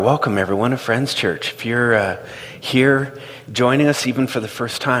Welcome, everyone, to Friends Church. If you're here joining us even for the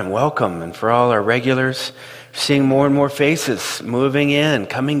first time, welcome. And for all our regulars, seeing more and more faces moving in,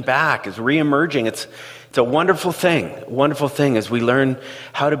 coming back, is re-emerging. It's a wonderful thing as we learn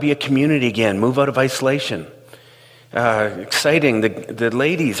how to be a community again, move out of isolation. Exciting. The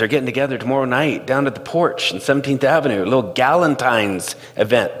ladies are getting together tomorrow night down at the porch on 17th Avenue, a little Galentine's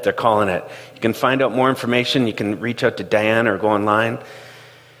event, they're calling it. You can find out more information. You can reach out to Diane or go online.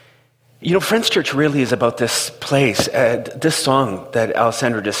 You know, Friends Church really is about this place. This song that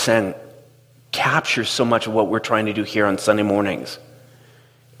Alessandra just sang captures so much of what we're trying to do here on Sunday mornings.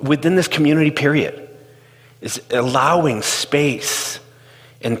 Within this community period is allowing space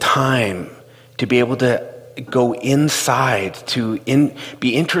and time to be able to go inside, to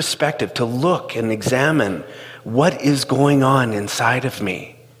be introspective, to look and examine what is going on inside of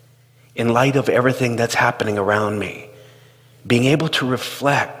me in light of everything that's happening around me. Being able to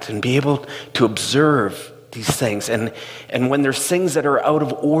reflect and be able to observe these things. And when there's things that are out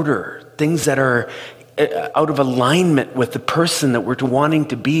of order, things that are out of alignment with the person that we're wanting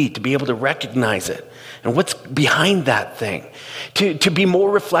to be able to recognize it. And what's behind that thing. To be more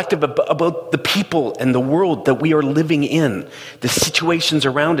reflective about the people and the world that we are living in, the situations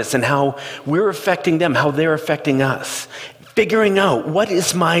around us and how we're affecting them, how they're affecting us. Figuring out what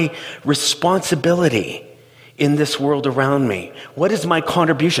is my responsibility in this world around me? What is my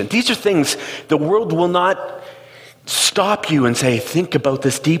contribution? These are things the world will not stop you and say, think about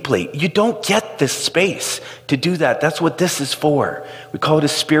this deeply. You don't get this space to do that. That's what this is for. We call it a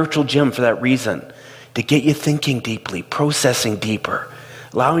spiritual gym for that reason, to get you thinking deeply, processing deeper,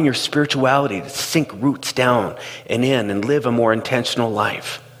 allowing your spirituality to sink roots down and in and live a more intentional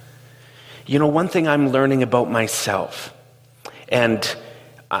life. You know, one thing I'm learning about myself, and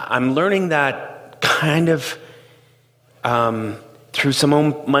I'm learning that kind of through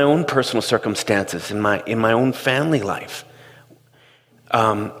my own personal circumstances in my own family life.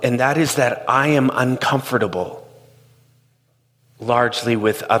 And that is that I am uncomfortable largely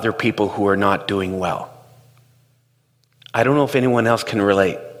with other people who are not doing well. I don't know if anyone else can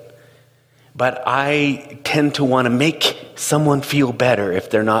relate, but I tend to want to make someone feel better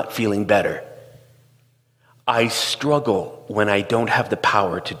if they're not feeling better. I struggle when I don't have the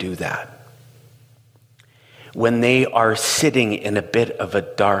power to do that. When they are sitting in a bit of a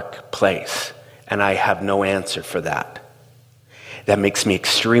dark place and I have no answer for that, that makes me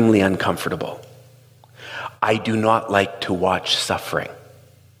extremely uncomfortable. I do not like to watch suffering.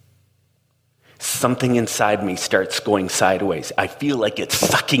 Something inside me starts going sideways. I feel like it's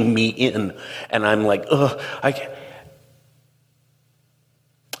sucking me in and I'm like, ugh.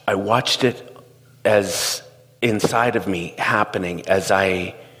 I watched it as inside of me happening as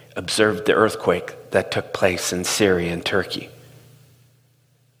I observed the earthquake that took place in Syria and Turkey.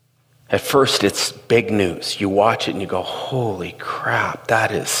 At first, it's big news. You watch it and you go, holy crap,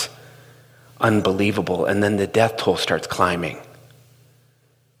 that is unbelievable. And then the death toll starts climbing.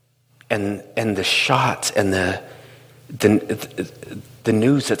 And the shots and the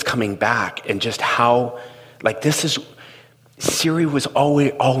news that's coming back and just how, Syria was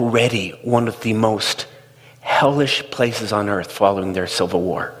already one of the most hellish places on earth following their civil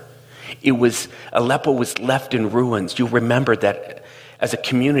war. Aleppo was left in ruins. You remember that as a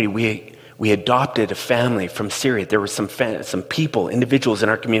community, we adopted a family from Syria. There were some people, individuals in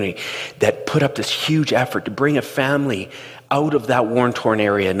our community that put up this huge effort to bring a family out of that war-torn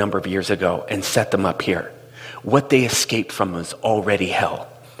area a number of years ago and set them up here. What they escaped from was already hell.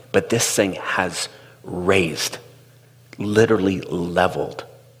 But this thing has raised, literally leveled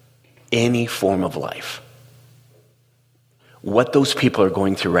any form of life. What those people are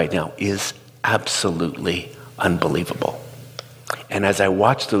going through right now is absolutely unbelievable. And as I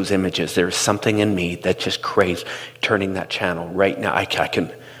watch those images, there's something in me that just craves turning that channel right now.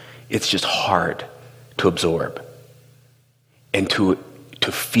 It's just hard to absorb and to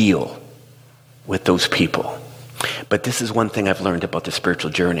feel with those people. But this is one thing I've learned about the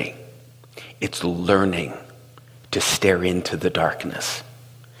spiritual journey. It's learning to stare into the darkness,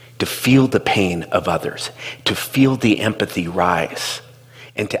 to feel the pain of others, to feel the empathy rise,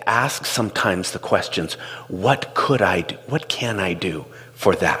 and to ask sometimes the questions, what could I do? What can I do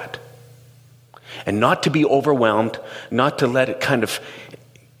for that? And not to be overwhelmed, not to let it kind of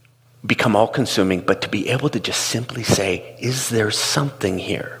become all-consuming, but to be able to just simply say, is there something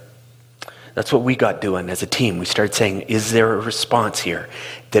here? That's what we got doing as a team. We started saying, is there a response here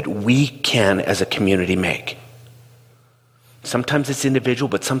that we can, as a community, make? Sometimes it's individual,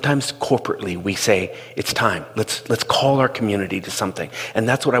 but sometimes corporately we say, it's time. Let's call our community to something. And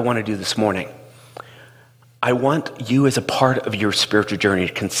that's what I want to do this morning. I want you as a part of your spiritual journey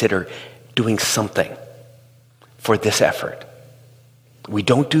to consider doing something for this effort. We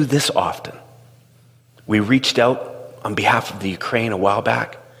don't do this often. We reached out on behalf of the Ukraine a while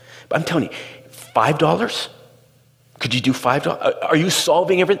back. But I'm telling you, $5? Could you do $5? Are you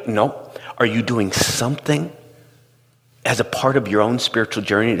solving everything? No. Are you doing something as a part of your own spiritual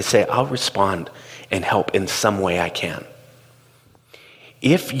journey to say, I'll respond and help in some way I can?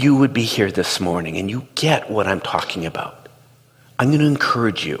 If you would be here this morning and you get what I'm talking about, I'm going to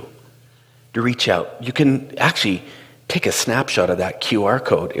encourage you to reach out. You can actually take a snapshot of that QR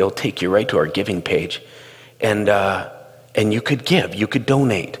code. It'll take you right to our giving page. And you could give, you could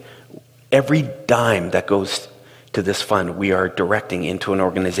donate. Every dime that goes to this fund, we are directing into an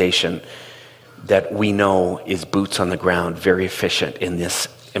organization that we know is boots on the ground, very efficient in this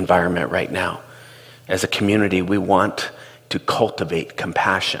environment right now. As a community, we want to cultivate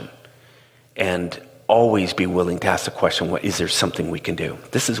compassion and always be willing to ask the question, is there something we can do?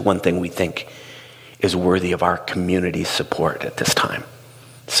 This is one thing we think is worthy of our community's support at this time.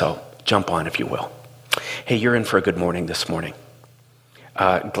 So jump on, if you will. Hey, you're in for a good morning this morning.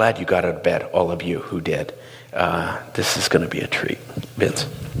 Glad you got out of bed, all of you who did. This is going to be a treat. Vince.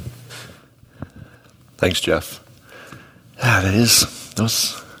 Thanks, Jeff. Yeah, that is,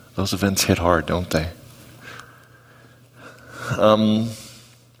 those events hit hard, don't they?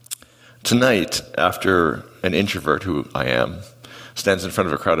 Tonight, after an introvert, who I am, stands in front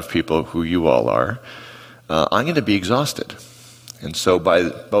of a crowd of people who you all are, I'm going to be exhausted. And so by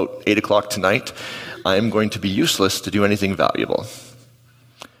about 8 o'clock tonight, I'm going to be useless to do anything valuable.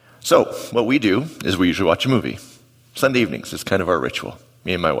 So what we do is we usually watch a movie. Sunday evenings is kind of our ritual,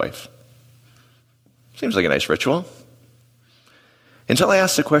 me and my wife. Seems like a nice ritual. Until I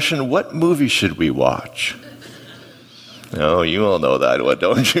ask the question, what movie should we watch? Oh, you all know that one,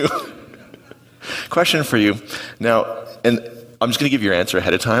 don't you? Question for you. Now, and I'm just going to give your answer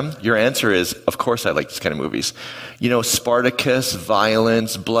ahead of time. Your answer is, of course I like these kind of movies. You know, Spartacus,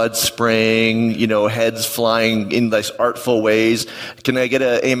 violence, blood spraying, heads flying in these artful ways. Can I get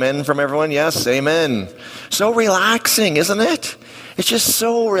an amen from everyone? Yes, amen. So relaxing, isn't it? It's just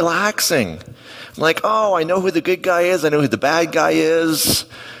so relaxing. I'm like, oh, I know who the good guy is. I know who the bad guy is.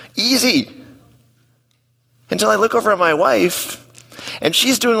 Easy. Until I look over at my wife, and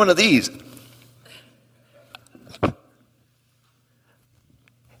she's doing one of these.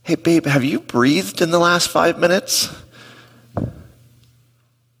 Hey, babe, have you breathed in the last 5 minutes?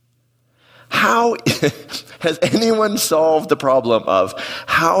 How has anyone solved the problem of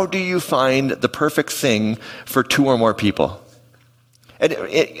how do you find the perfect thing for 2 or more people? And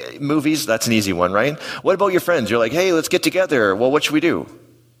movies, that's an easy one, right? What about your friends? You're like, hey, let's get together. Well, what should we do?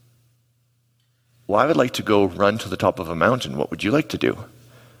 Well, I would like to go run to the top of a mountain. What would you like to do?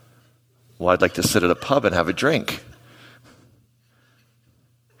 Well, I'd like to sit at a pub and have a drink.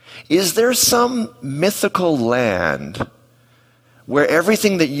 Is there some mythical land where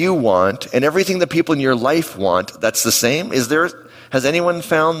everything that you want and everything that people in your life want, that's the same? Has anyone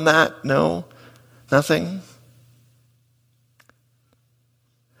found that? No? Nothing?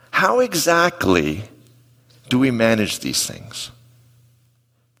 How exactly do we manage these things?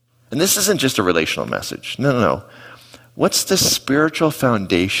 And this isn't just a relational message. No. What's the spiritual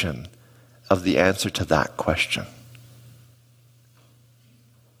foundation of the answer to that question?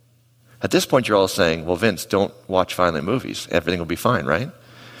 At this point, you're all saying, well, Vince, don't watch violent movies. Everything will be fine, right?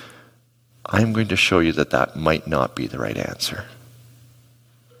 I'm going to show you that might not be the right answer.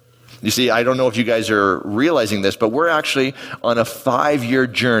 You see, I don't know if you guys are realizing this, but we're actually on a 5-year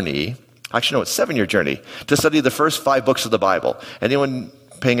journey. Actually, no, it's a 7-year journey to study the first 5 books of the Bible. Anyone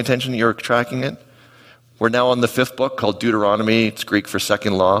paying attention? You're tracking it? We're now on the 5th book called Deuteronomy. It's Greek for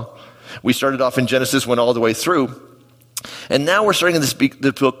second law. We started off in Genesis, went all the way through. And now we're starting in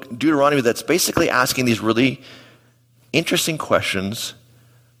the book Deuteronomy that's basically asking these really interesting questions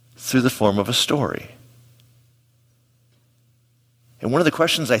through the form of a story. And one of the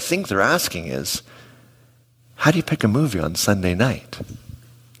questions I think they're asking is, how do you pick a movie on Sunday night?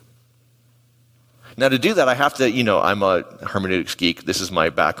 Now, to do that, I have to, I'm a hermeneutics geek. This is my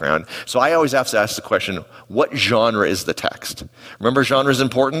background. So I always have to ask the question, what genre is the text? Remember, genre is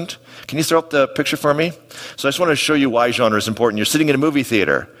important? Can you throw up the picture for me? So I just want to show you why genre is important. You're sitting in a movie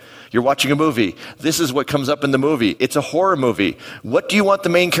theater. You're watching a movie. This is what comes up in the movie. It's a horror movie. What do you want the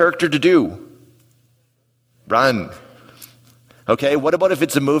main character to do? Run. Okay, what about if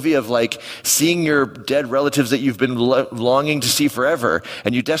it's a movie of seeing your dead relatives that you've been longing to see forever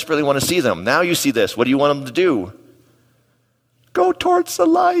and you desperately want to see them? Now you see this. What do you want them to do? Go towards the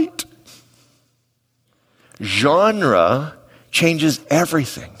light. Genre changes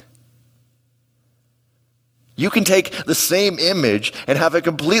everything. You can take the same image and have a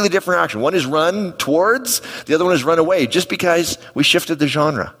completely different action. One is run towards, the other one is run away, just because we shifted the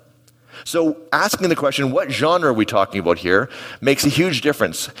genre. So asking the question, what genre are we talking about here, makes a huge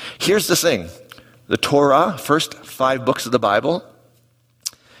difference. Here's the thing. The Torah, first 5 books of the Bible,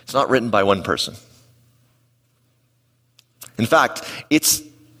 it's not written by one person. In fact,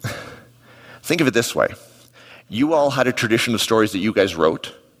 think of it this way. You all had a tradition of stories that you guys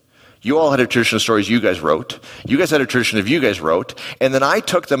wrote. You all had a tradition of stories you guys wrote. You guys had a tradition of you guys wrote. And then I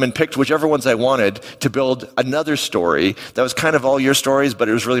took them and picked whichever ones I wanted to build another story that was kind of all your stories, but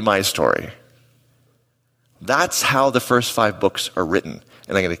it was really my story. That's how the first 5 books are written.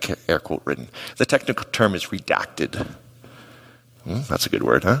 And I'm going to air quote written. The technical term is redacted. That's a good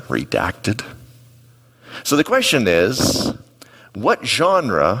word, huh? Redacted. So the question is, what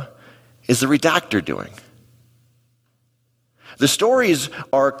genre is the redactor doing? The stories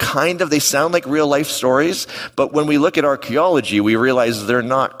are they sound like real life stories, but when we look at archaeology, we realize they're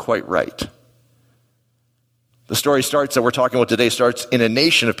not quite right. The story that we're talking about today starts in a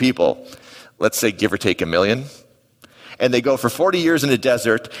nation of people, let's say give or take 1 million, and they go for 40 years in a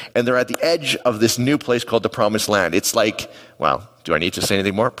desert, and they're at the edge of this new place called the Promised Land. It's like, wow, do I need to say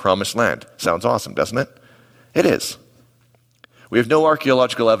anything more? Promised Land. Sounds awesome, doesn't it? It is. We have no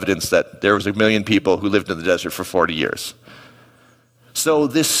archaeological evidence that there was 1 million people who lived in the desert for 40 years. So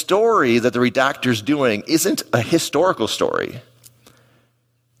this story that the redactor's doing isn't a historical story,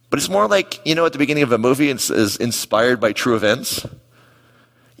 but it's more like, at the beginning of a movie, it is inspired by true events.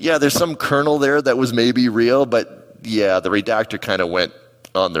 Yeah, there's some kernel there that was maybe real, but yeah, the redactor kind of went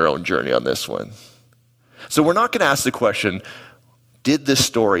on their own journey on this one. So we're not going to ask the question, did this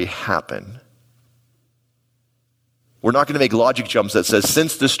story happen? We're not going to make logic jumps that says,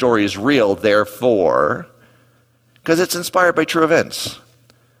 since the story is real, therefore, because it's inspired by true events.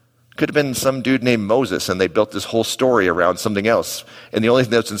 Could have been some dude named Moses, and they built this whole story around something else, and the only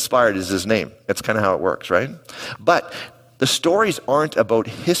thing that's inspired is his name. That's kind of how it works, right? But the stories aren't about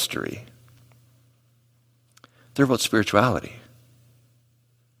history. They're about spirituality.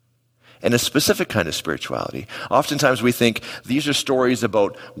 And a specific kind of spirituality. Oftentimes we think these are stories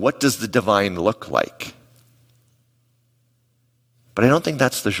about what does the divine look like. But I don't think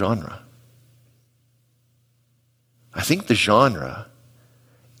that's the genre. I think the genre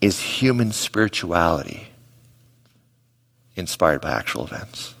is human spirituality inspired by actual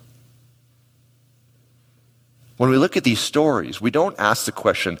events. When we look at these stories, we don't ask the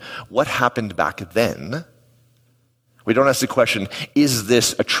question, what happened back then? We don't ask the question, is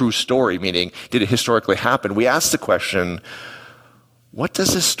this a true story? Meaning, did it historically happen? We ask the question, what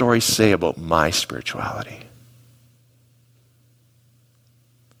does this story say about my spirituality?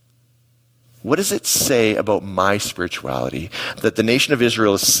 What does it say about my spirituality that the nation of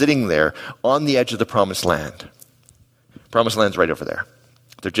Israel is sitting there on the edge of the Promised Land? Promised Land's right over there.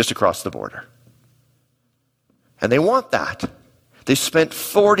 They're just across the border. And they want that. They spent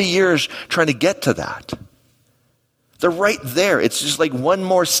 40 years trying to get to that. They're right there. It's just like one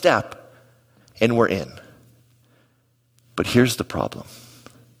more step, and we're in. But here's the problem.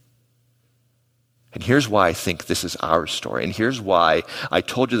 And here's why I think this is our story. And here's why I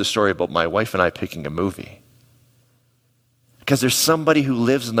told you the story about my wife and I picking a movie. Because there's somebody who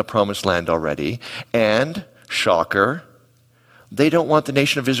lives in the Promised Land already, and, shocker, they don't want the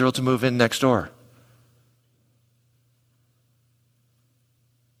nation of Israel to move in next door.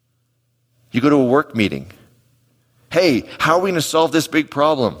 You go to a work meeting. Hey, how are we going to solve this big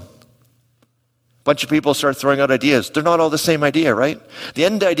problem? A bunch of people start throwing out ideas. They're not all the same idea, right? The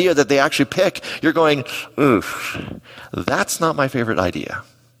end idea that they actually pick, you're going, oof, that's not my favorite idea.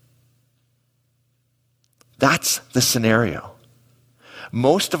 That's the scenario.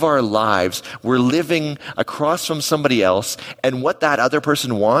 Most of our lives, we're living across from somebody else, and what that other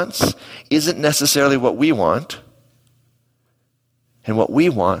person wants isn't necessarily what we want, and what we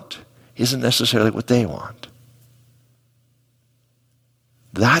want isn't necessarily what they want.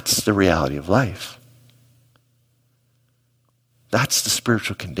 That's the reality of life. That's the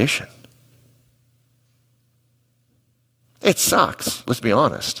spiritual condition. It sucks, let's be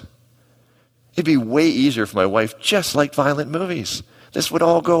honest. It'd be way easier if my wife just liked violent movies. This would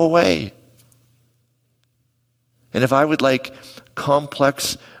all go away. And if I would like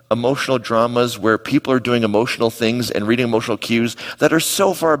complex emotional dramas where people are doing emotional things and reading emotional cues that are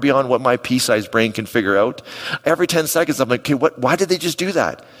so far beyond what my pea-sized brain can figure out, every 10 seconds I'm like, okay, why did they just do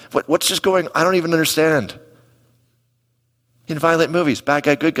that? What's just going, I don't even understand. In violent movies, bad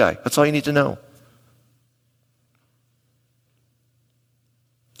guy, good guy. That's all you need to know.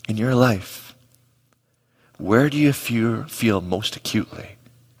 In your life, where do you feel most acutely?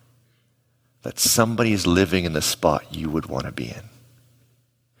 that somebody is living in the spot you would want to be in.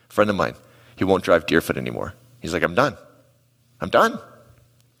 A friend of mine, he won't drive Deerfoot anymore. He's like, I'm done. I'm done.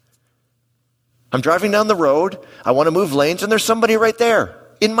 I'm driving down the road. I want to move lanes, and there's somebody right there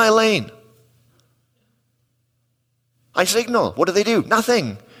in my lane. I signal. What do?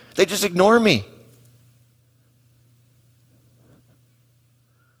 Nothing. They just ignore me.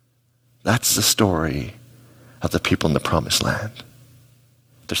 That's the story of the people in the promised land.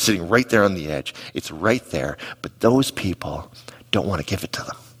 They're sitting right there on the edge. It's right there, but those people don't want to give it to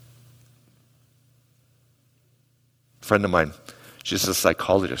them. A friend of mine, she's a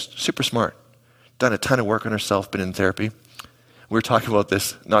psychologist, super smart, done a ton of work on herself, been in therapy. We were talking about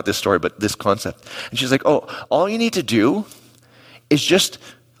this, not this story, but this concept. And she's like, oh, all you need to do is just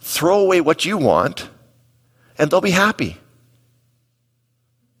throw away what you want and they'll be happy.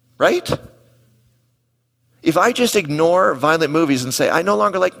 Right? If I just ignore violent movies and say, I no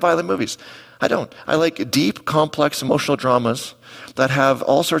longer like violent movies. I don't. I like deep, complex, emotional dramas that have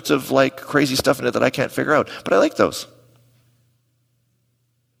all sorts of like crazy stuff in it that I can't figure out. But I like those.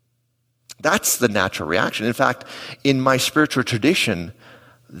 That's the natural reaction. In fact, in my spiritual tradition,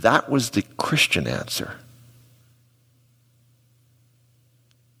 that was the Christian answer.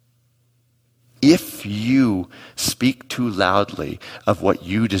 If you speak too loudly of what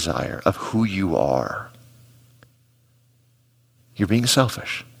you desire, of who you are, you're being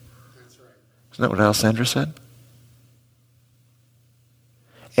selfish. That's right. Isn't that what Alessandra said?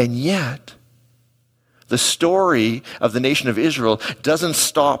 And yet, the story of the nation of Israel doesn't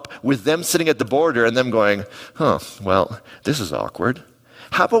stop with them sitting at the border and them going, well, this is awkward.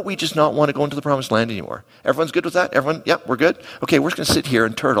 How about we just not want to go into the promised land anymore? Everyone's good with that? Everyone, yep, we're good? Okay, we're just going to sit here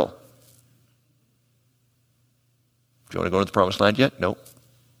and turtle. Do you want to go into the promised land yet? Nope.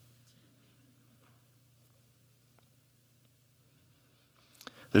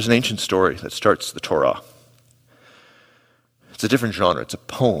 There's an ancient story that starts the Torah. It's a different genre. It's a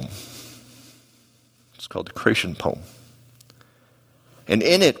poem. It's called the creation poem. And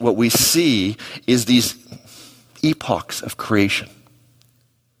in it, what we see is these epochs of creation.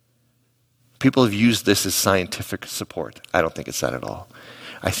 People have used this as scientific support. I don't think it's that at all.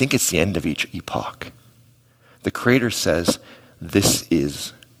 I think it's the end of each epoch. The Creator says, this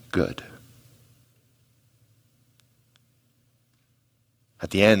is good. At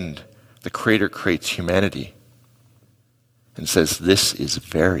the end, the Creator creates humanity and says, this is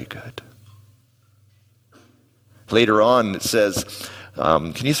very good. Later on, it says,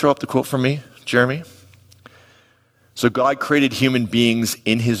 can you throw up the quote for me, Jeremy? So God created human beings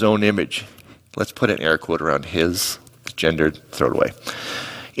in his own image. Let's put an air quote around his. It's gendered, throw it away.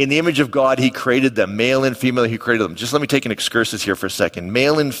 In the image of God, he created them. Male and female, he created them. Just let me take an excursus here for a second.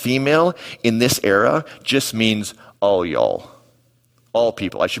 Male and female in this era just means all y'all. All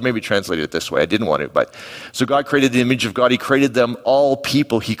people. I should maybe translate it this way. I didn't want to, but so God created the image of God. He created them, all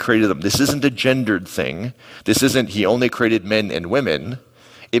people, he created them. This isn't a gendered thing. This isn't he only created men and women.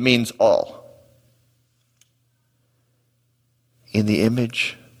 It means all. In the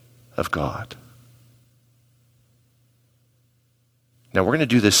image of God. Now we're going to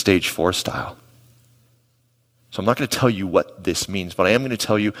do this stage 4 style. So I'm not going to tell you what this means, but I am going to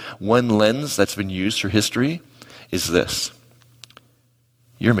tell you one lens that's been used through history is this.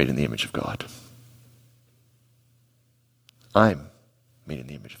 You're made in the image of God. I'm made in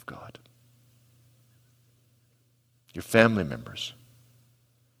the image of God. Your family members,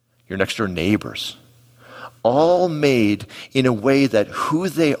 your next door neighbors, all made in a way that who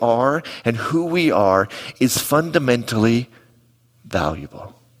they are and who we are is fundamentally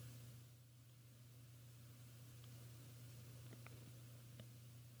valuable.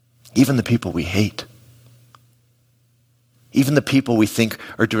 Even the people we hate. Even the people we think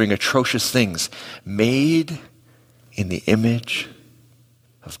are doing atrocious things, made in the image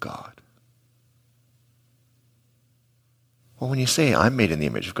of God. Well, when you say I'm made in the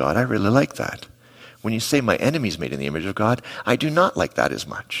image of God, I really like that. When you say my enemy's made in the image of God, I do not like that as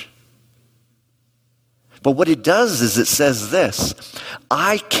much. But what it does is it says this,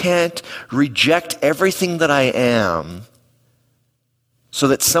 I can't reject everything that I am so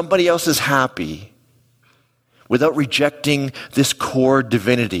that somebody else is happy without rejecting this core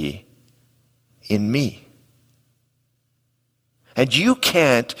divinity in me. And you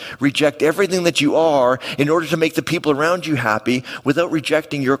can't reject everything that you are in order to make the people around you happy without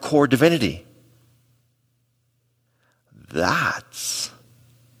rejecting your core divinity. That's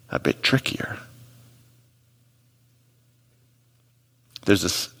a bit trickier.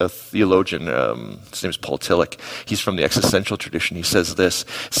 There's a theologian, his name is Paul Tillich. He's from the existential tradition. He says this,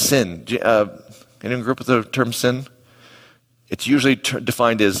 sin, anyone grew up with the term sin? It's usually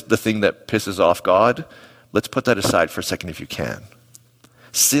defined as the thing that pisses off God. Let's put that aside for a second if you can.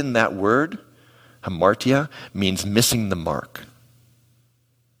 Sin, that word, hamartia, means missing the mark.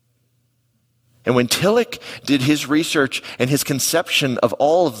 And when Tillich did his research and his conception of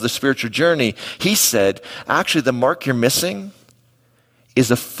all of the spiritual journey, he said, actually, the mark you're missing is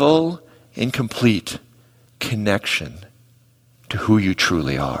a full and complete connection to who you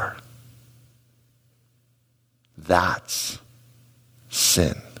truly are. That's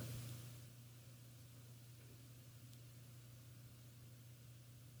sin.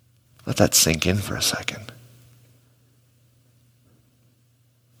 Let that sink in for a second.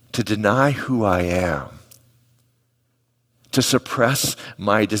 To deny who I am, to suppress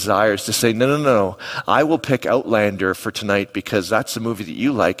my desires, to say, no, I will pick Outlander for tonight because that's the movie that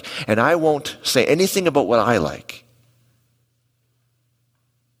you like, and I won't say anything about what I like.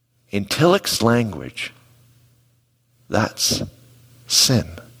 In Tillich's language, that's sin.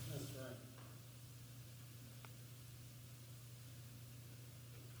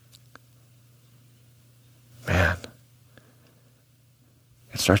 Man,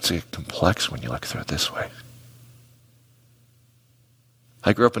 it starts to get complex when you look through it this way.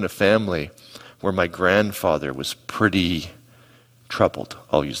 I grew up in a family where my grandfather was pretty troubled.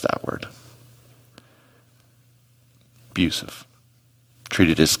 I'll use that word. Abusive.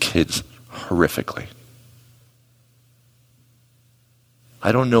 Treated his kids horrifically.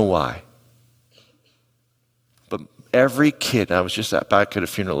 I don't know why. But every kid, I was just back at a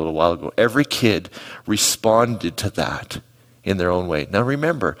funeral a little while ago, every kid responded to that in their own way. Now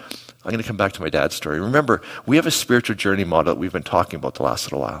remember, I'm going to come back to my dad's story. Remember, we have a spiritual journey model that we've been talking about the last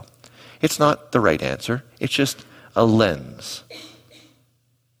little while. It's not the right answer. It's just a lens.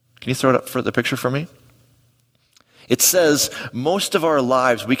 Can you throw it up for the picture for me? It says most of our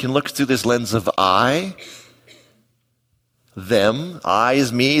lives we can look through this lens of I, them. I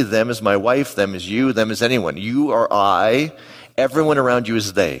is me, them is my wife, them is you, them is anyone. You are I, everyone around you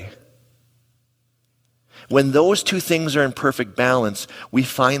is they. When those two things are in perfect balance, we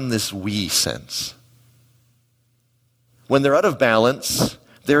find this we sense. When they're out of balance,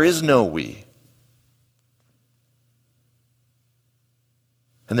 there is no we.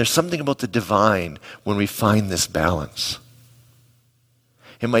 And there's something about the divine when we find this balance.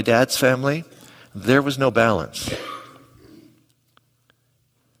 In my dad's family, there was no balance.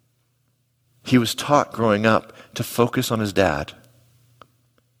 He was taught growing up to focus on his dad.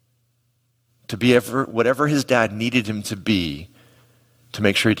 To be whatever his dad needed him to be to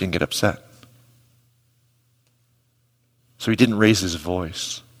make sure he didn't get upset. So he didn't raise his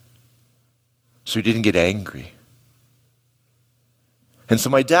voice. So he didn't get angry. And so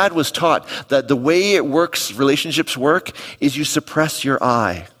my dad was taught that the way it works, relationships work, is you suppress your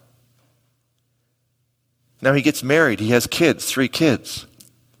I. Now he gets married, he has kids, 3 kids.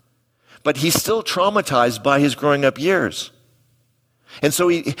 But he's still traumatized by his growing up years. And so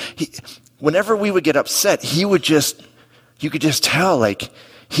he whenever we would get upset, you could just tell, like,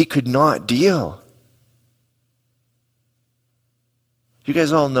 he could not deal. You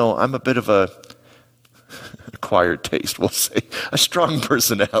guys all know I'm a bit of a acquired taste, we'll say, a strong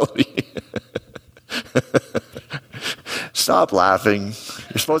personality. Stop laughing.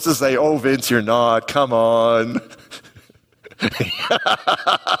 You're supposed to say, oh, Vince, you're not. Come on.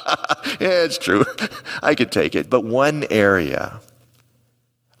 Yeah, it's true. I could take it. But one area,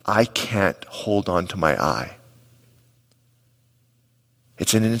 I can't hold on to my I.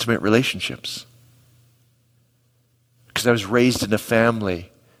 It's in intimate relationships. Because I was raised in a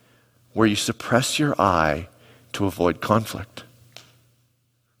family where you suppress your I to avoid conflict.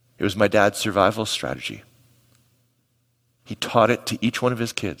 It was my dad's survival strategy. He taught it to each one of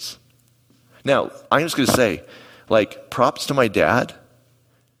his kids. Now, I'm just going to say, like, props to my dad.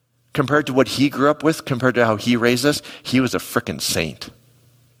 Compared to what he grew up with, compared to how he raised us, he was a frickin' saint.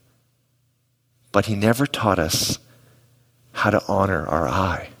 But he never taught us how to honor our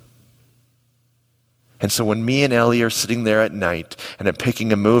I. And so when me and Ellie are sitting there at night and I'm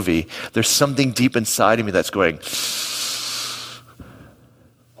picking a movie, there's something deep inside of me that's going,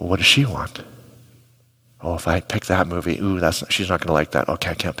 well, what does she want? Oh, if I pick that movie, she's not going to like that. Okay,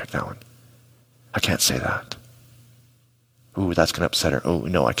 I can't pick that one. I can't say that. Ooh, that's going to upset her. Oh,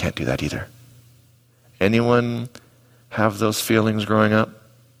 no, I can't do that either. Anyone have those feelings growing up?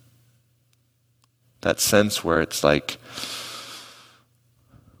 That sense where it's like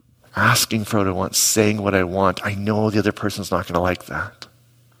asking for what I want, saying what I want. I know the other person's not going to like that.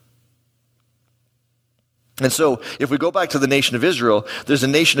 And so if we go back to the nation of Israel, there's a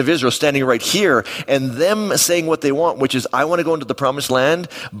nation of Israel standing right here, and them saying what they want, which is, I want to go into the promised land,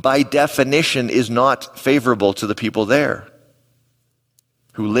 by definition is not favorable to the people there.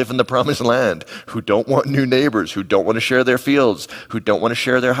 who live in the promised land, who don't want new neighbors, who don't want to share their fields, who don't want to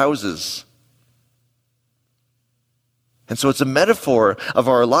share their houses. And so it's a metaphor of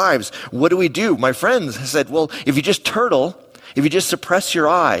our lives. What do we do? My friends said, well, if you just turtle, if you just suppress your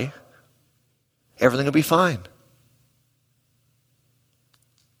eye, everything will be fine.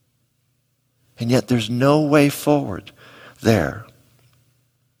 And yet there's no way forward there.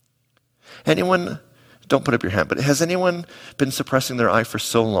 Anyone, don't put up your hand, but has anyone been suppressing their eye for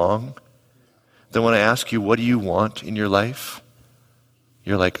so long that when I ask you, what do you want in your life?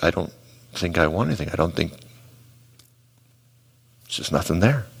 You're like, I don't think I want anything. I don't think, it's just nothing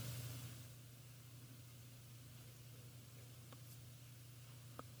there.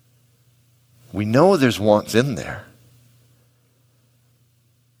 We know there's wants in there,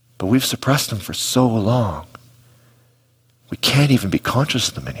 but we've suppressed them for so long, we can't even be conscious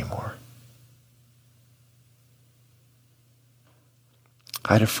of them anymore.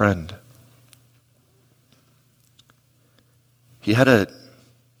 I had a friend. He had a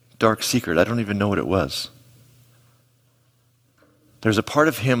dark secret. I don't even know what it was. There's a part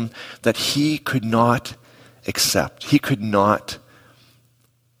of him that he could not accept. He could not,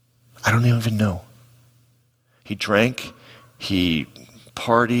 I don't even know. He drank, he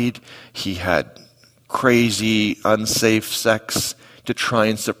partied, he had crazy, unsafe sex to try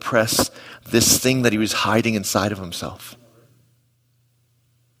and suppress this thing that he was hiding inside of himself.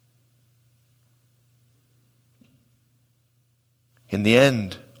 In the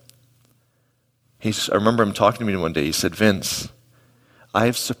end, I remember him talking to me one day. He said, Vince, I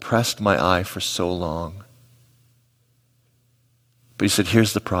have suppressed my eye for so long. But he said,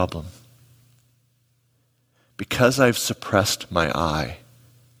 here's the problem. Because I've suppressed my eye,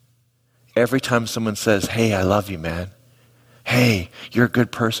 every time someone says, hey, I love you, man. Hey, you're a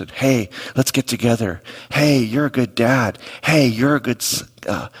good person. Hey, let's get together. Hey, you're a good dad. Hey, you're a good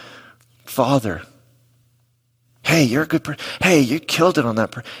father. Hey, you're a good person. Hey, you killed it on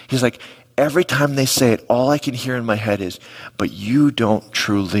that person. He's like, every time they say it, all I can hear in my head is, but you don't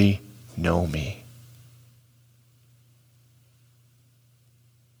truly know me.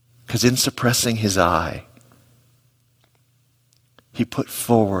 Because in suppressing his eye, he put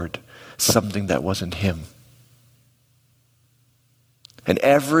forward something that wasn't him. And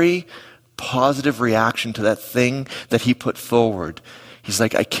every positive reaction to that thing that he put forward, he's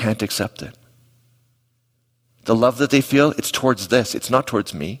like, I can't accept it. The love that they feel, it's towards this. It's not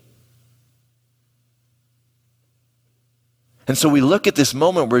towards me. And so we look at this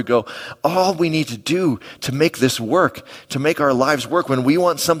moment where we go, all we need to do to make this work, to make our lives work, when we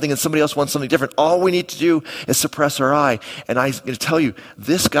want something and somebody else wants something different, all we need to do is suppress our eye. And I'm going to tell you,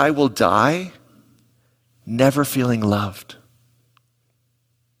 this guy will die never feeling loved.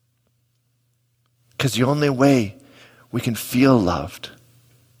 Because the only way we can feel loved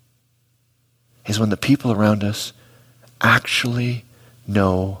is when the people around us actually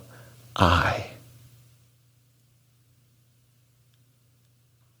know I.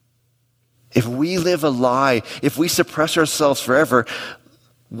 If we live a lie, if we suppress ourselves forever,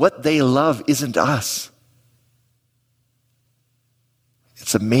 what they love isn't us.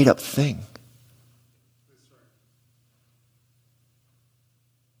 It's a made-up thing.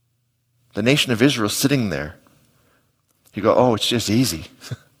 The nation of Israel sitting there, you go, oh, it's just easy.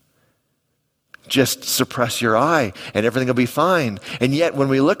 Just suppress your eye and everything will be fine. And yet when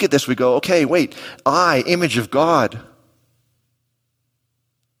we look at this, we go, okay, wait, I, image of God.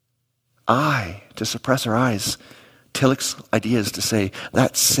 I, to suppress our eyes. Tillich's idea is to say,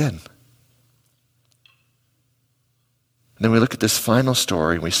 that's sin. And then we look at this final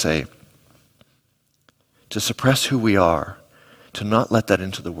story and we say, to suppress who we are, to not let that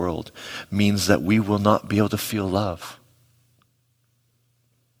into the world, means that we will not be able to feel love.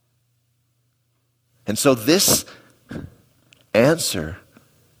 And so this answer,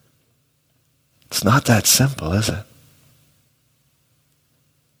 it's not that simple, is it?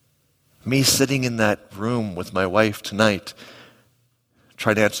 Me sitting in that room with my wife tonight,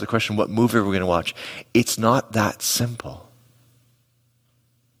 trying to answer the question, what movie are we going to watch? It's not that simple.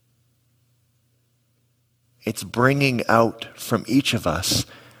 It's bringing out from each of us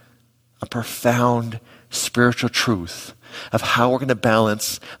a profound spiritual truth of how we're going to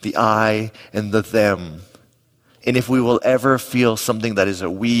balance the I and the them. And if we will ever feel something that is a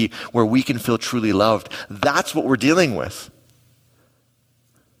we, where we can feel truly loved, that's what we're dealing with.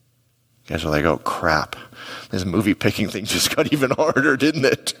 You guys are like, oh crap, this movie picking thing just got even harder, didn't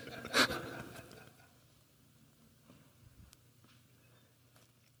it?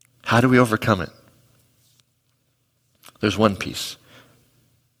 How do we overcome it? There's one piece.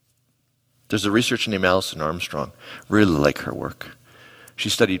 There's a researcher named Alison Armstrong. Really like her work. She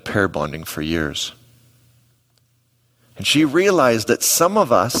studied pair bonding for years. And she realized that some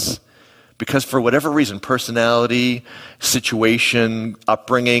of us, because for whatever reason, personality, situation,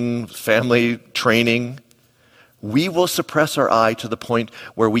 upbringing, family training, we will suppress our eye to the point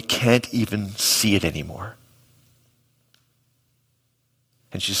where we can't even see it anymore.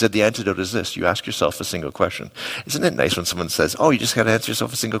 And she said the antidote is this. You ask yourself a single question. Isn't it nice when someone says, oh, you just got to answer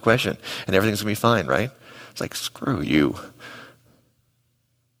yourself a single question and everything's going to be fine, right? It's like, screw you.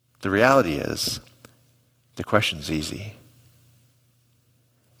 The reality is, the question's easy.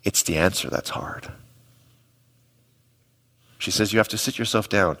 It's the answer that's hard. She says you have to sit yourself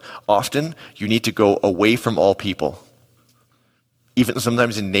down. Often, you need to go away from all people. Even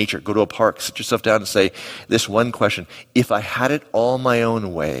sometimes in nature, go to a park, sit yourself down and say this one question. If I had it all my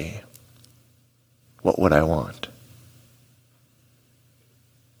own way, what would I want?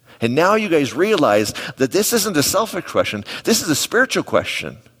 And now you guys realize that this isn't a selfish question. This is a spiritual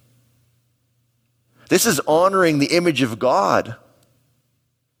question. This is honoring the image of God.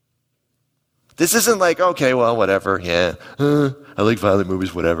 This isn't like, okay, well, whatever, yeah, I like violent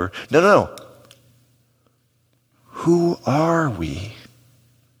movies, whatever. No. Who are we?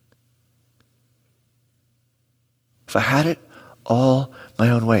 If I had it all my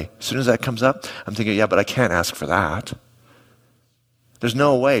own way. As soon as that comes up, I'm thinking, yeah, but I can't ask for that. There's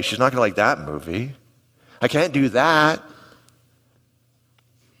no way. She's not going to like that movie. I can't do that.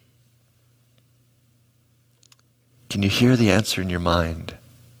 Can you hear the answer in your mind?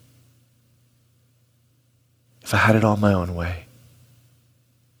 If I had it all my own way.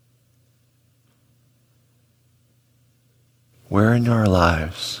 Where in our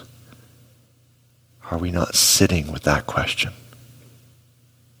lives are we not sitting with that question?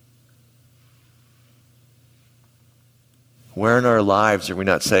 Where in our lives are we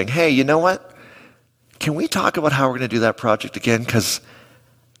not saying, hey, you know what? Can we talk about how we're going to do that project again? Because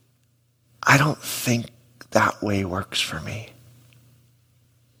I don't think that way works for me.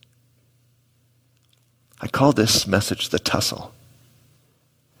 I call this message the tussle.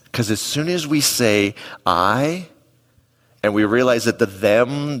 Because as soon as we say I, and we realize that the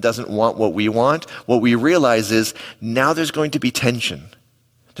them doesn't want what we realize is now there's going to be tension.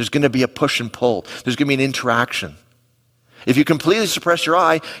 There's going to be a push and pull. There's going to be an interaction. If you completely suppress your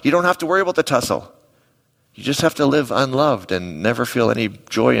I, you don't have to worry about the tussle. You just have to live unloved and never feel any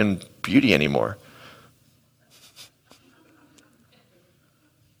joy and beauty anymore.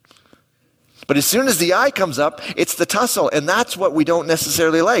 But as soon as the I comes up, it's the tussle, and that's what we don't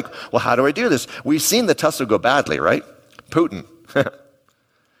necessarily like. Well, how do I do this? We've seen the tussle go badly, right? Putin.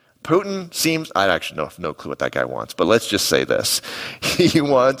 Putin seems, I actually have no clue what that guy wants, but let's just say this. He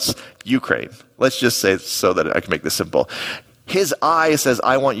wants Ukraine. Let's just say so that I can make this simple. His I says,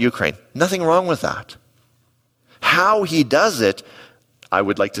 I want Ukraine. Nothing wrong with that. How he does it, I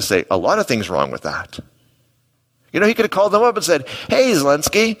would like to say a lot of things wrong with that. You know, he could have called them up and said, hey,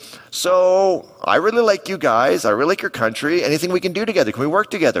 Zelensky, so I really like you guys. I really like your country. Anything we can do together? Can we work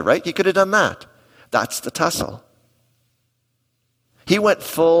together, right? He could have done that. That's the tussle. He went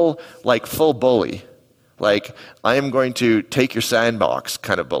full bully. Like, I am going to take your sandbox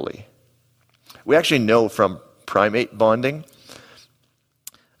kind of bully. We actually know from primate bonding,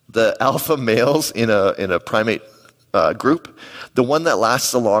 the alpha males in a primate group, the one that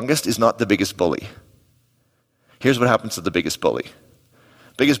lasts the longest is not the biggest bully. Here's what happens to the biggest bully.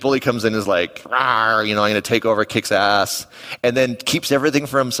 Biggest bully comes in and is like, I'm going to take over, kicks ass, and then keeps everything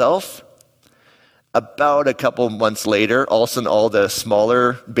for himself. About a couple months later, all of a sudden all the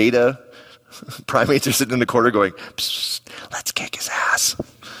smaller beta primates are sitting in the corner going, psst, let's kick his ass.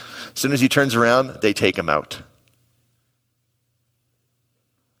 As soon as he turns around, they take him out.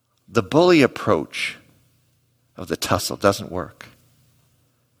 The bully approach of the tussle doesn't work.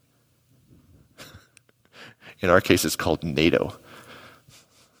 In our case, it's called NATO.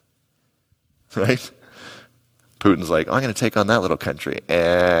 Right? Putin's like, I'm going to take on that little country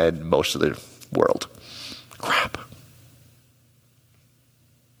and most of the world. Crap.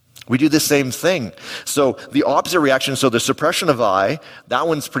 We do the same thing. So the opposite reaction, so the suppression of I, that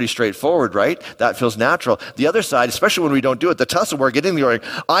one's pretty straightforward, right? That feels natural. The other side, especially when we don't do it, the tussle, we're getting going,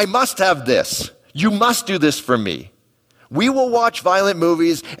 I must have this. You must do this for me. We will watch violent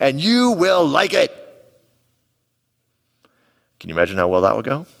movies and you will like it. Can you imagine how well that would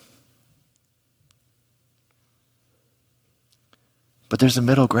go? But there's a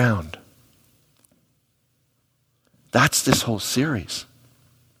middle ground. That's this whole series.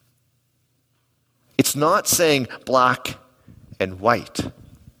 It's not saying black and white.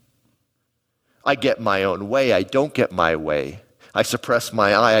 I get my own way, I don't get my way. I suppress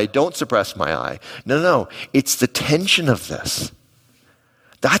my I don't suppress my I. No. It's the tension of this.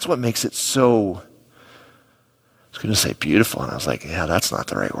 That's what makes it so, I was going to say beautiful, and I was like, yeah, that's not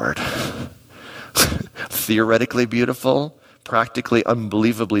the right word. Theoretically beautiful, practically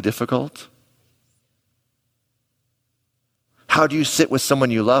unbelievably difficult. How do you sit with someone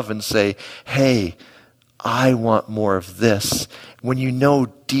you love and say, hey, I want more of this, when you know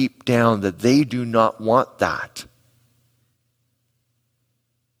deep down that they do not want that?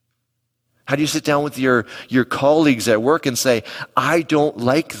 How do you sit down with your colleagues at work and say, I don't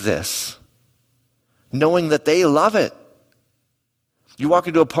like this, knowing that they love it? You walk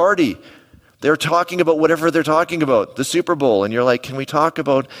into a party, they're talking about whatever they're talking about, the Super Bowl, and you're like, can we talk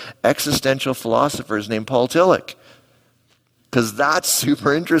about existential philosophers named Paul Tillich? Because that's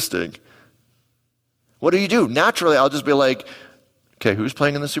super interesting. What do? Naturally, I'll just be like, okay, who's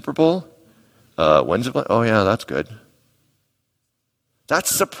playing in the Super Bowl? When's it playing? Oh yeah, that's good. That's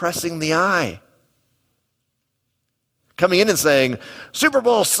suppressing the I. Coming in and saying, Super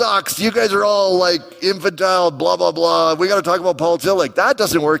Bowl sucks, you guys are all like infidel, blah, blah, blah, we got to talk about Paul Tillich. That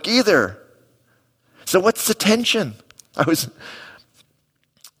doesn't work either. So what's the tension? I was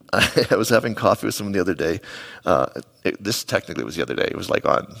having coffee with someone the other day. This technically was the other day. It was like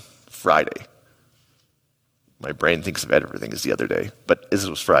on Friday. My brain thinks of everything as the other day, but this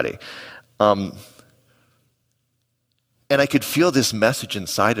was Friday. And I could feel this message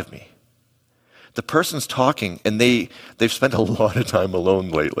inside of me. The person's talking, and they've spent a lot of time alone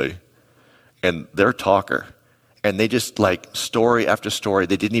lately. And they're a talker. And they just like story after story.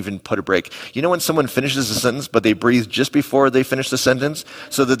 They didn't even put a break. You know when someone finishes a sentence, but they breathe just before they finish the sentence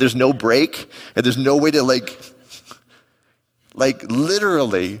so that there's no break and there's no way to like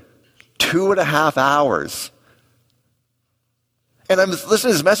literally 2.5 hours. And I'm listening to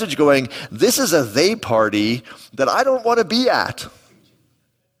this message going, this is a they party that I don't want to be at.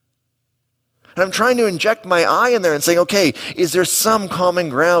 And I'm trying to inject my I in there and saying, okay, is there some common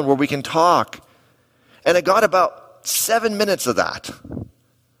ground where we can talk? And I got about 7 minutes of that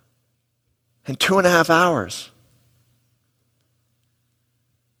in 2.5 hours.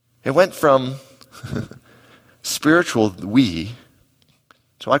 It went from spiritual we,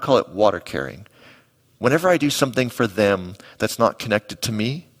 so I call it water carrying. Whenever I do something for them that's not connected to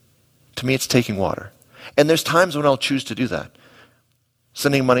me it's taking water. And there's times when I'll choose to do that.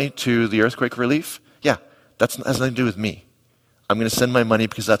 Sending money to the earthquake relief, yeah, that has nothing to do with me. I'm going to send my money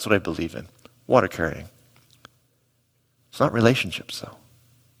because that's what I believe in. Water carrying. It's not relationships, though.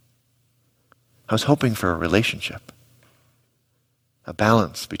 I was hoping for a relationship. A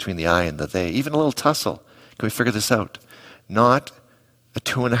balance between the I and the they. Even a little tussle. Can we figure this out? Not a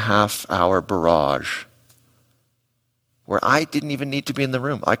 2.5 hour barrage where I didn't even need to be in the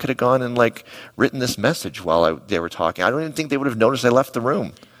room. I could have gone and written this message while they were talking. I don't even think they would have noticed I left the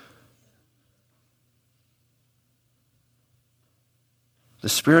room. The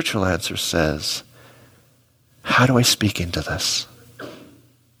spiritual answer says, how do I speak into this?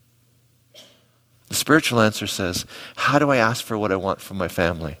 The spiritual answer says, how do I ask for what I want from my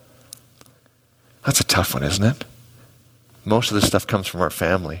family? That's a tough one, isn't it? Most of this stuff comes from our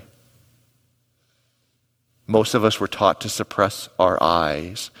family. Most of us were taught to suppress our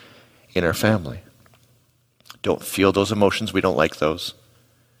I's in our family. Don't feel those emotions, we don't like those.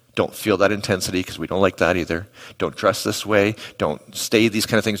 Don't feel that intensity because we don't like that either. Don't dress this way. Don't say these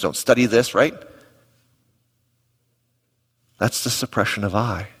kind of things. Don't study this, right? That's the suppression of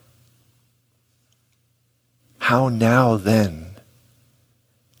I. How now then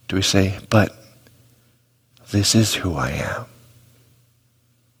do we say, but this is who I am?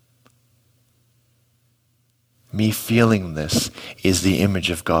 Me feeling this is the image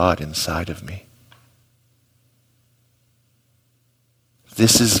of God inside of me.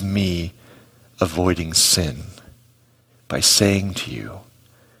 This is me avoiding sin by saying to you,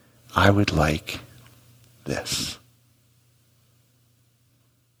 I would like this.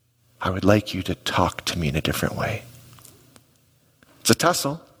 I would like you to talk to me in a different way. It's a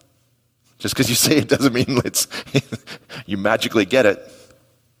tussle. Just because you say it doesn't mean you magically get it.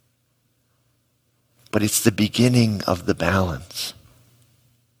 But it's the beginning of the balance.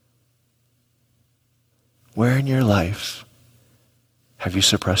 Where in your life have you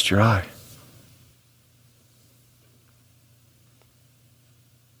suppressed your I?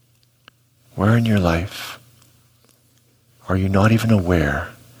 Where in your life are you not even aware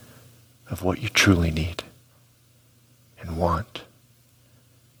of what you truly need and want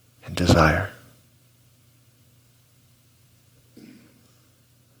and desire?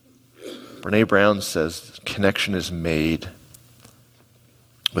 Brene Brown says connection is made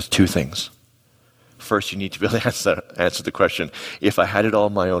with two things. First, you need to be able to answer the question, if I had it all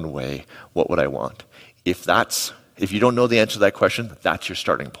my own way, what would I want? If If you don't know the answer to that question, that's your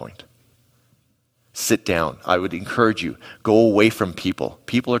starting point. Sit down. I would encourage you, go away from people.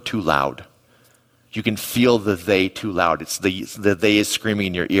 People are too loud. You can feel the they too loud. It's the they is screaming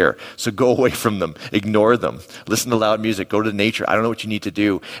in your ear. So go away from them. Ignore them. Listen to loud music. Go to nature. I don't know what you need to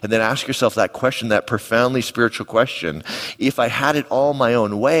do. And then ask yourself that question, that profoundly spiritual question. If I had it all my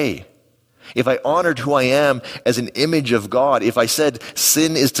own way, if I honored who I am as an image of God, if I said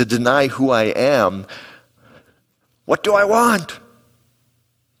sin is to deny who I am, what do I want?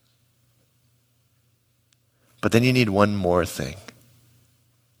 But then you need one more thing.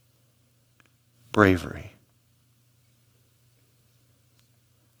 Bravery.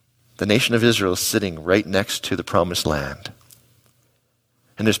 The nation of Israel is sitting right next to the promised land.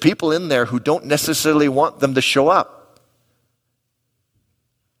 And there's people in there who don't necessarily want them to show up.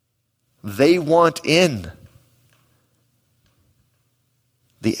 They want in.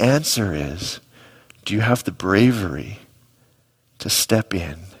 The answer is, do you have the bravery to step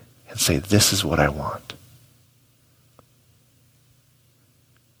in and say, this is what I want?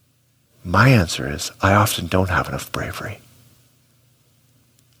 My answer is, I often don't have enough bravery.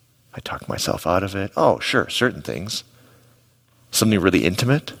 I talk myself out of it. Oh, sure, certain things. Something really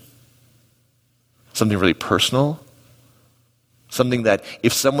intimate. Something really personal. Something that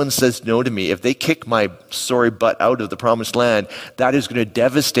if someone says no to me, if they kick my sorry butt out of the promised land, that is going to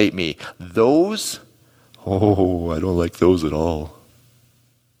devastate me. Those, I don't like those at all.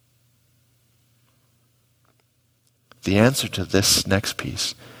 The answer to this next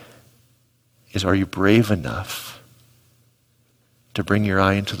piece is, are you brave enough to bring your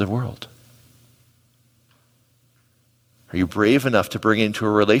eye into the world? Are you brave enough to bring it into a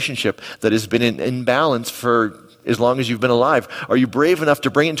relationship that has been in imbalance for as long as you've been alive? Are you brave enough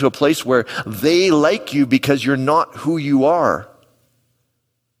to bring it into a place where they like you because you're not who you are?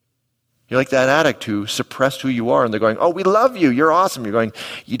 You're like that addict who suppressed who you are, and they're going, oh, we love you, you're awesome. You're going,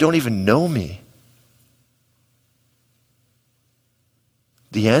 you don't even know me.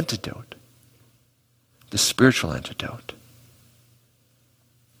 The antidote, the spiritual antidote,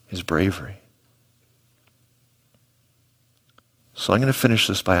 is bravery. So I'm going to finish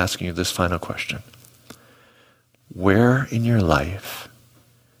this by asking you this final question. Where in your life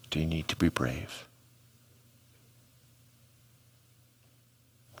do you need to be brave?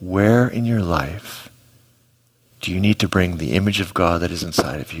 Where in your life do you need to bring the image of God that is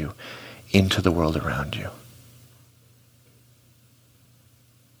inside of you into the world around you?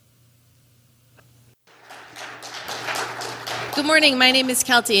 Good morning. My name is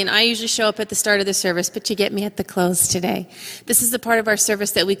Kelty, and I usually show up at the start of the service, but you get me at the close today. This is the part of our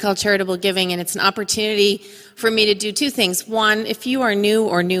service that we call charitable giving, and it's an opportunity for me to do two things. One, if you are new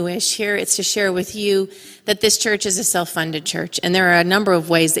or newish here, it's to share with you that this church is a self-funded church, and there are a number of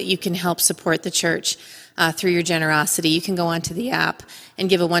ways that you can help support the church through your generosity. You can go onto the app and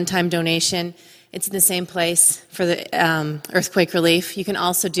give a one-time donation. It's in the same place for the earthquake relief. You can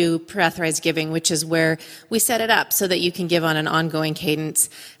also do pre-authorized giving, which is where we set it up so that you can give on an ongoing cadence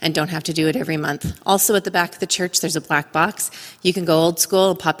and don't have to do it every month. Also at the back of the church, there's a black box. You can go old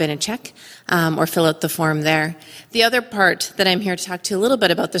school and pop in a check or fill out the form there. The other part that I'm here to talk to you a little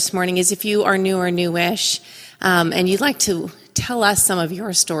bit about this morning is if you are new or newish and you'd like to tell us some of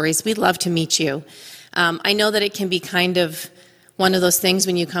your stories, we'd love to meet you. I know that it can be kind of one of those things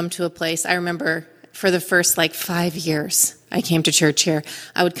when you come to a place. I remember for the first 5 years I came to church here,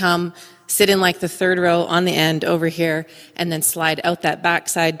 I would come, sit in the third row on the end over here, and then slide out that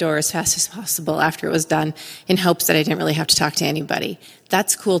backside door as fast as possible after it was done in hopes that I didn't really have to talk to anybody.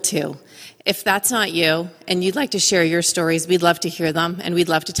 That's cool too. If that's not you and you'd like to share your stories, we'd love to hear them, and we'd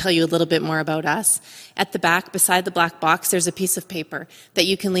love to tell you a little bit more about us. At the back, beside the black box, there's a piece of paper that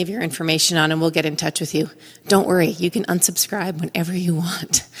you can leave your information on, and we'll get in touch with you. Don't worry, you can unsubscribe whenever you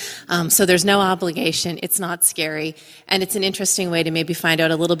want. So there's no obligation. It's not scary, and it's an interesting way to maybe find out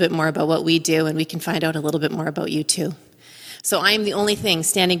a little bit more about what we do, and we can find out a little bit more about you too. So I am the only thing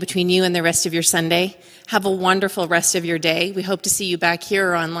standing between you and the rest of your Sunday. Have a wonderful rest of your day. We hope to see you back here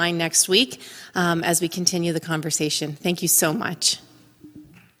or online next week as we continue the conversation. Thank you so much.